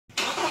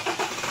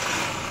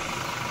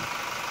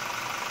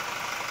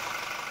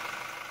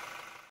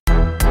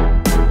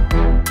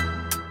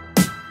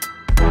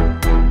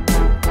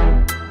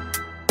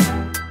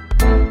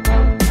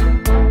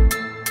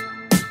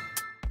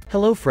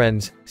Hello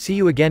friends, see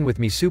you again with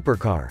me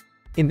Supercar.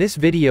 In this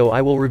video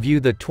I will review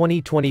the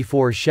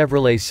 2024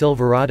 Chevrolet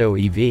Silverado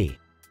EV.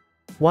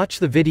 Watch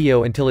the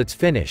video until it's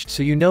finished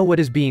so you know what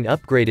is being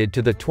upgraded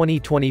to the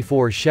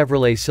 2024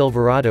 Chevrolet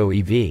Silverado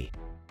EV.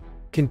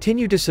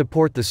 Continue to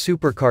support the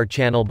Supercar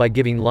channel by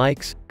giving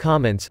likes,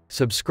 comments,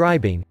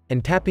 subscribing,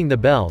 and tapping the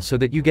bell so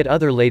that you get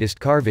other latest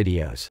car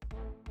videos.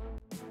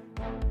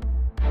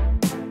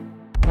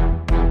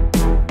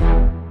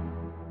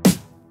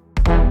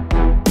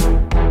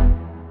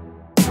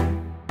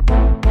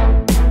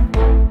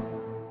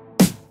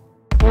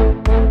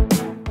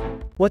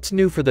 What's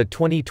new for the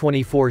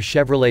 2024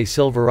 Chevrolet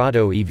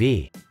Silverado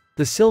EV?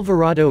 The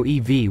Silverado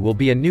EV will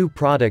be a new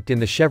product in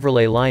the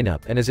Chevrolet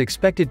lineup and is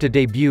expected to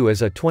debut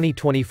as a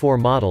 2024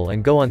 model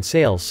and go on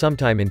sale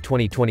sometime in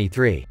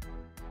 2023.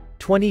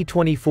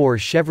 2024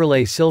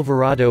 Chevrolet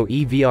Silverado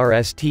EV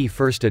RST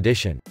First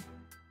Edition.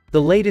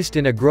 The latest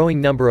in a growing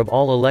number of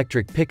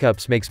all-electric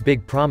pickups makes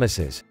big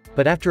promises,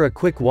 but after a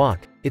quick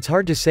walk, it's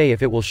hard to say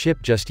if it will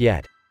ship just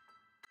yet.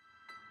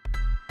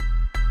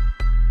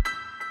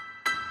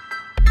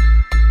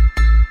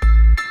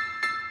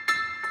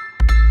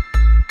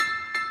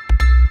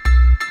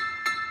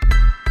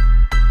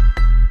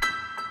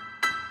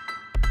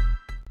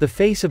 The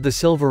face of the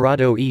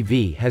Silverado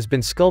EV has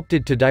been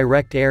sculpted to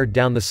direct air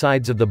down the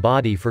sides of the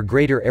body for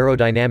greater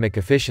aerodynamic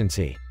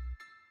efficiency.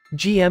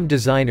 GM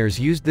designers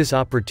used this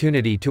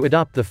opportunity to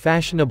adopt the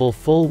fashionable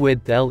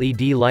full-width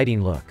LED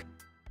lighting look.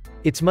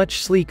 It's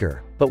much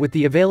sleeker, but with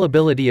the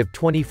availability of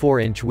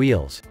 24-inch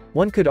wheels,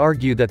 one could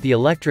argue that the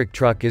electric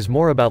truck is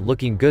more about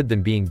looking good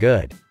than being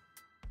good.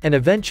 An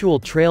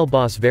eventual Trail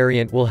Boss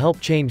variant will help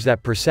change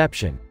that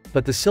perception,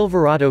 but the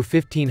Silverado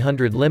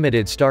 1500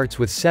 Limited starts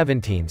with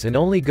 17s and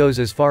only goes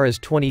as far as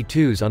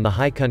 22s on the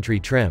high country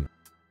trim.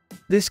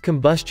 This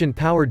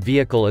combustion-powered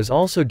vehicle is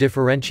also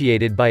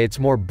differentiated by its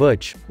more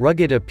butch,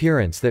 rugged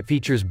appearance that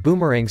features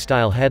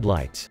boomerang-style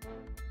headlights.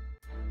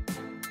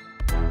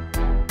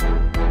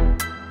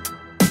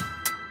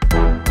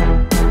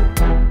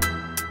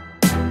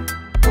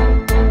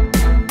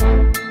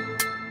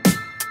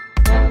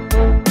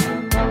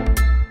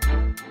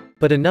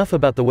 But enough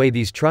about the way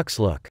these trucks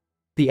look.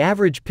 The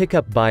average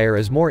pickup buyer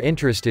is more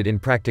interested in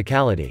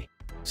practicality.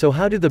 So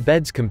how do the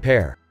beds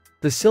compare?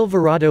 The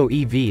Silverado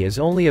EV is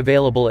only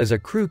available as a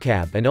crew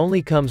cab and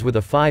only comes with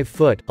a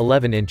 5-foot,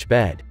 11-inch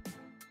bed.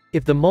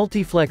 If the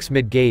Multiflex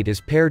midgate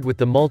is paired with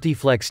the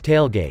Multiflex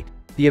tailgate,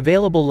 the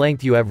available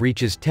length you have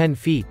reaches 10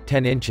 feet,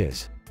 10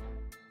 inches.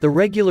 The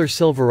regular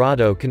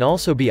Silverado can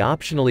also be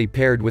optionally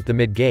paired with the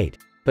midgate,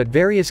 but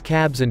various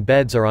cabs and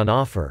beds are on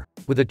offer,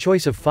 with a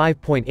choice of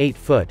 5.8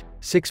 foot,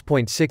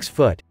 6.6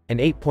 foot, and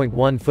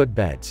 8.1 foot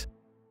beds.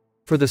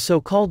 For the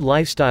so-called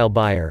lifestyle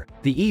buyer,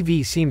 the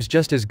EV seems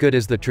just as good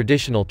as the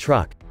traditional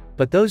truck,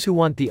 but those who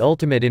want the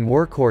ultimate in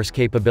workhorse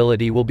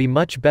capability will be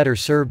much better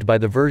served by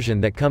the version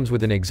that comes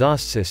with an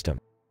exhaust system.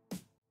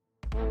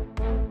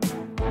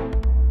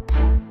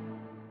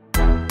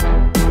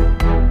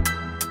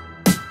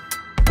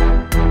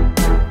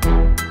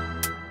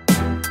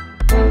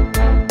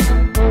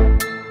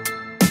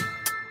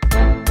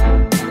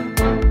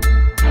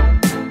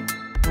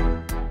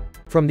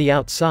 From the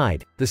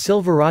outside, the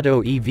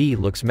Silverado EV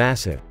looks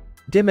massive.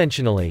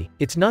 Dimensionally,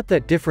 it's not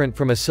that different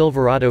from a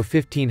Silverado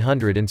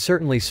 1500 and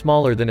certainly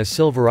smaller than a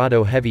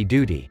Silverado Heavy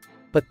Duty.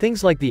 But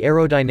things like the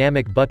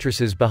aerodynamic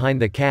buttresses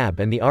behind the cab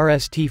and the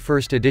RST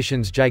First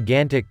Edition's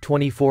gigantic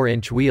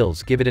 24-inch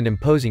wheels give it an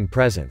imposing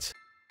presence.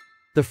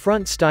 The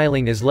front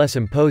styling is less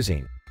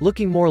imposing,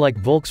 looking more like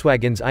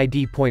Volkswagen's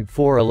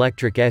ID.4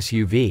 electric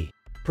SUV,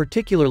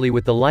 particularly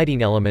with the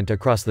lighting element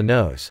across the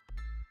nose.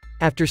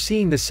 After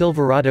seeing the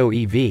Silverado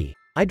EV,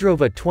 I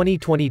drove a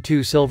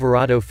 2022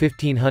 Silverado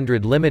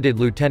 1500 Limited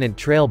Lieutenant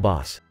Trail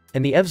Boss,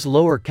 and the EV's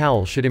lower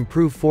cowl should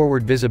improve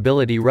forward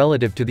visibility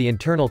relative to the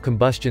internal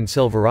combustion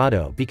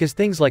Silverado because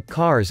things like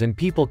cars and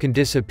people can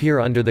disappear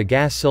under the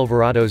gas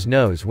Silverado's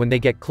nose when they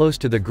get close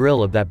to the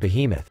grille of that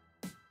behemoth.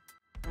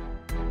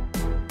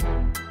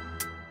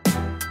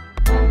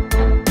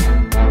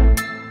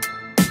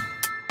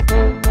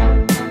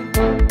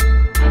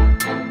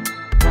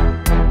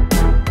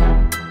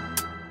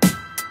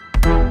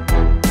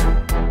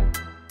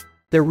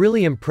 They're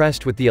really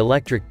impressed with the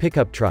electric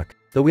pickup truck,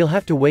 though we'll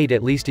have to wait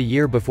at least a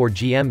year before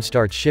GM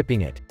starts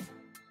shipping it.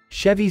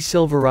 Chevy's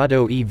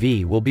Silverado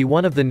EV will be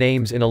one of the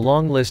names in a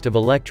long list of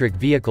electric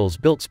vehicles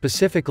built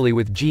specifically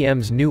with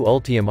GM's new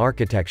Ultium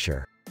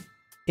architecture.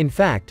 In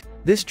fact,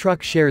 this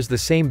truck shares the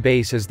same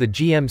base as the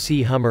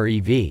GMC Hummer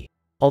EV,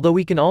 although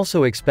we can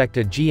also expect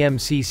a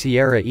GMC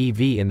Sierra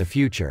EV in the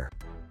future.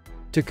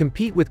 To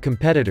compete with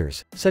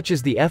competitors, such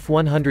as the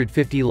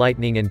F-150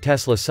 Lightning and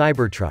Tesla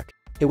Cybertruck,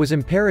 it was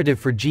imperative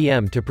for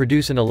GM to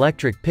produce an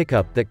electric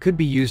pickup that could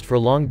be used for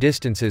long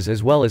distances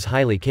as well as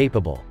highly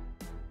capable.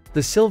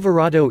 The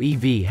Silverado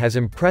EV has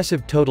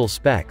impressive total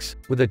specs,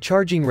 with a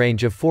charging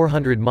range of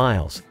 400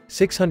 miles,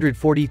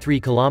 643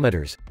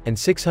 kilometers, and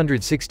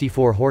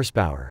 664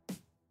 horsepower.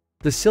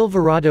 The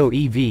Silverado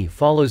EV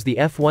follows the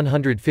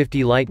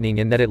F-150 Lightning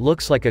in that it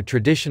looks like a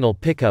traditional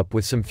pickup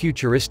with some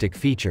futuristic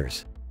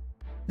features.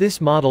 This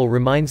model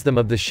reminds them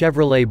of the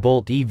Chevrolet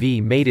Bolt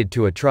EV mated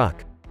to a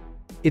truck.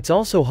 It's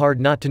also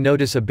hard not to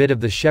notice a bit of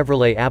the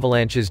Chevrolet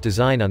Avalanche's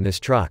design on this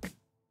truck.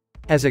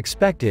 As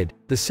expected,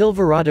 the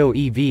Silverado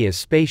EV is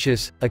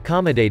spacious,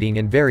 accommodating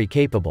and very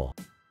capable.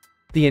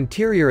 The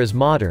interior is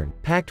modern,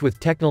 packed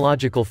with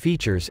technological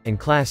features, and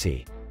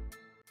classy.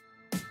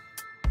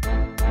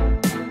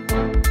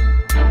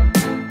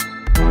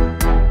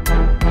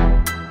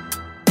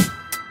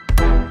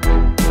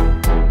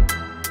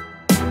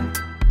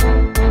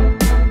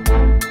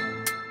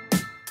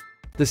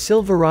 The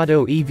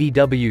Silverado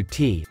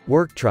EVWT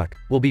work truck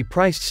will be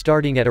priced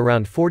starting at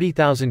around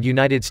 $40,000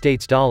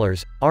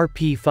 US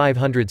 (Rp.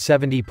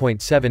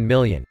 570.7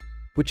 million),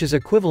 which is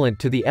equivalent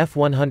to the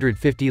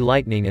F-150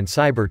 Lightning and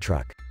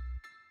Cybertruck.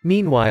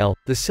 Meanwhile,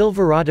 the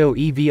Silverado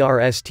EV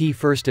RST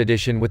First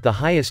Edition with the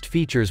highest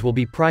features will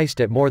be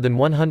priced at more than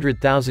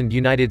 $100,000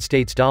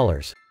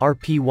 US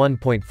 (Rp.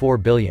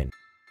 1.4 billion).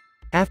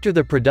 After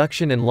the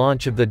production and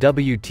launch of the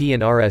WT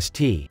and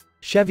RST,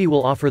 Chevy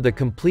will offer the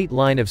complete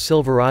line of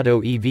Silverado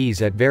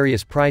EVs at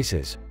various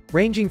prices,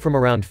 ranging from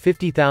around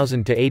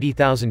 $50,000 to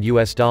 $80,000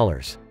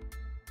 US.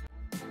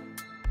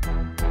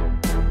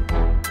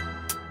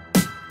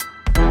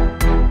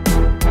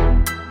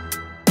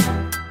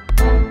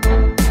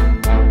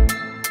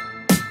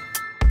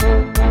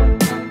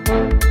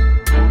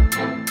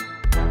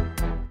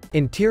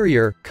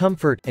 Interior,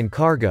 comfort, and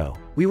cargo.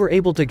 We were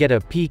able to get a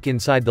peek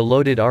inside the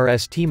loaded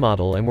RST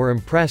model and were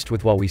impressed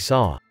with what we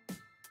saw.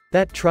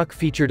 That truck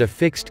featured a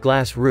fixed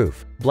glass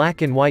roof,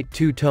 black and white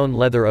two-tone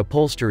leather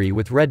upholstery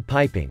with red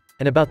piping,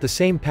 and about the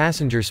same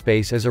passenger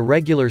space as a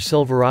regular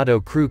Silverado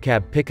crew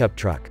cab pickup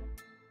truck.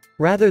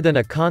 Rather than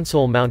a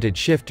console-mounted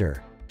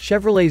shifter,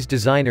 Chevrolet's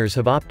designers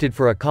have opted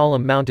for a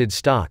column-mounted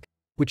stock,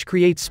 which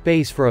creates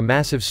space for a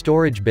massive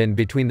storage bin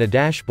between the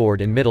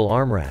dashboard and middle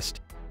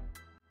armrest.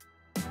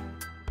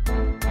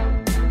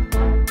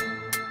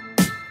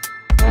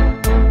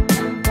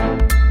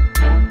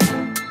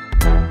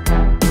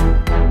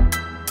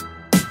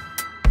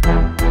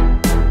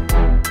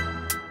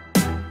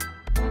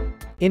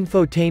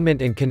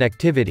 Infotainment and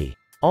connectivity.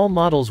 All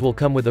models will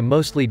come with a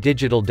mostly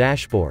digital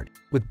dashboard,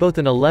 with both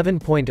an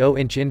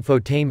 11.0-inch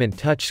infotainment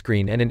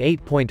touchscreen and an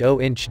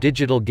 8.0-inch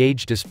digital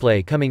gauge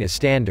display coming as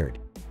standard.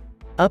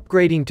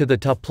 Upgrading to the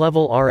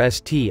top-level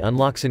RST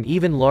unlocks an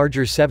even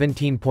larger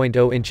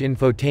 17.0-inch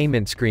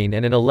infotainment screen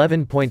and an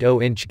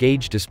 11.0-inch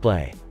gauge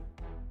display.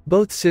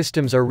 Both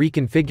systems are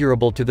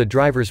reconfigurable to the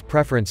driver's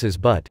preferences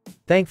but,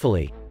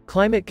 thankfully,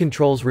 climate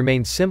controls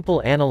remain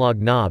simple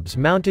analog knobs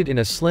mounted in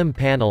a slim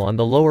panel on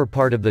the lower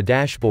part of the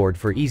dashboard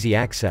for easy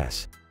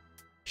access.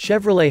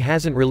 Chevrolet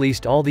hasn't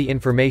released all the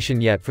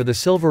information yet for the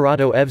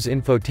Silverado EV's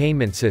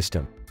infotainment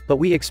system, but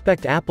we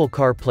expect Apple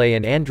CarPlay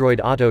and Android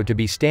Auto to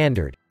be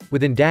standard,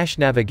 with in-dash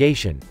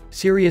navigation,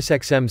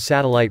 SiriusXM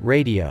satellite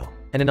radio,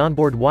 and an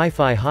onboard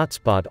Wi-Fi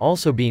hotspot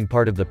also being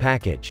part of the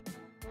package.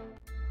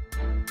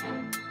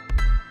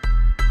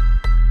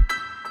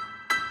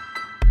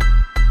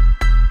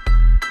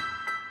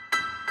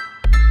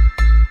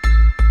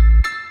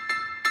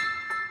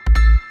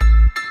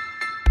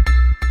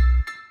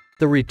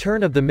 The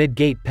return of the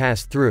mid-gate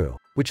pass-through,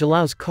 which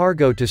allows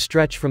cargo to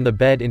stretch from the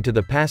bed into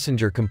the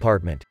passenger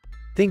compartment,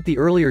 think the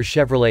earlier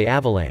Chevrolet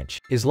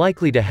Avalanche, is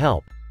likely to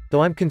help,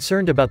 though I'm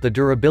concerned about the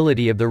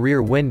durability of the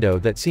rear window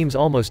that seems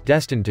almost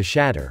destined to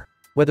shatter,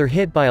 whether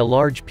hit by a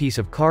large piece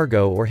of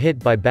cargo or hit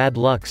by bad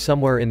luck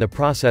somewhere in the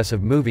process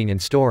of moving and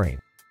storing.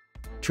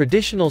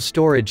 Traditional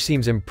storage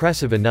seems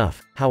impressive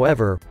enough,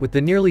 however, with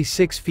the nearly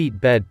 6 feet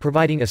bed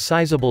providing a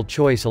sizable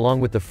choice along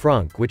with the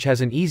frunk which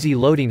has an easy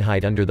loading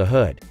height under the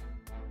hood.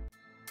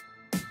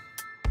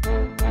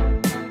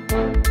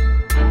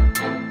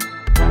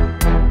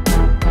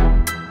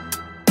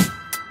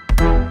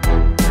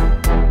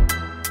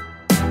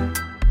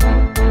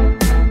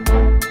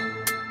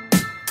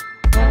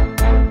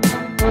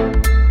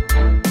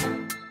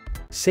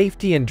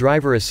 Safety and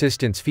driver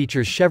assistance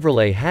features.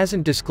 Chevrolet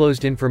hasn't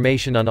disclosed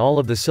information on all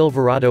of the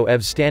Silverado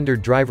EV's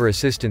standard driver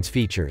assistance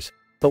features,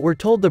 but we're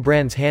told the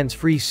brand's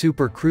hands-free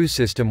Super Cruise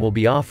system will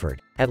be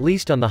offered, at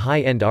least on the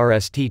high-end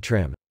RST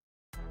trim.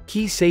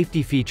 Key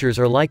safety features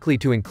are likely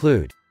to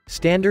include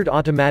standard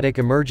automatic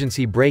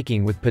emergency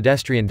braking with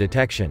pedestrian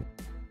detection,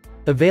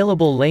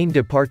 available lane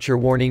departure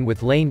warning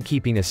with lane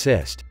keeping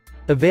assist,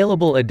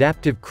 available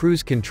adaptive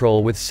cruise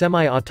control with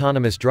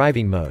semi-autonomous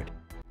driving mode,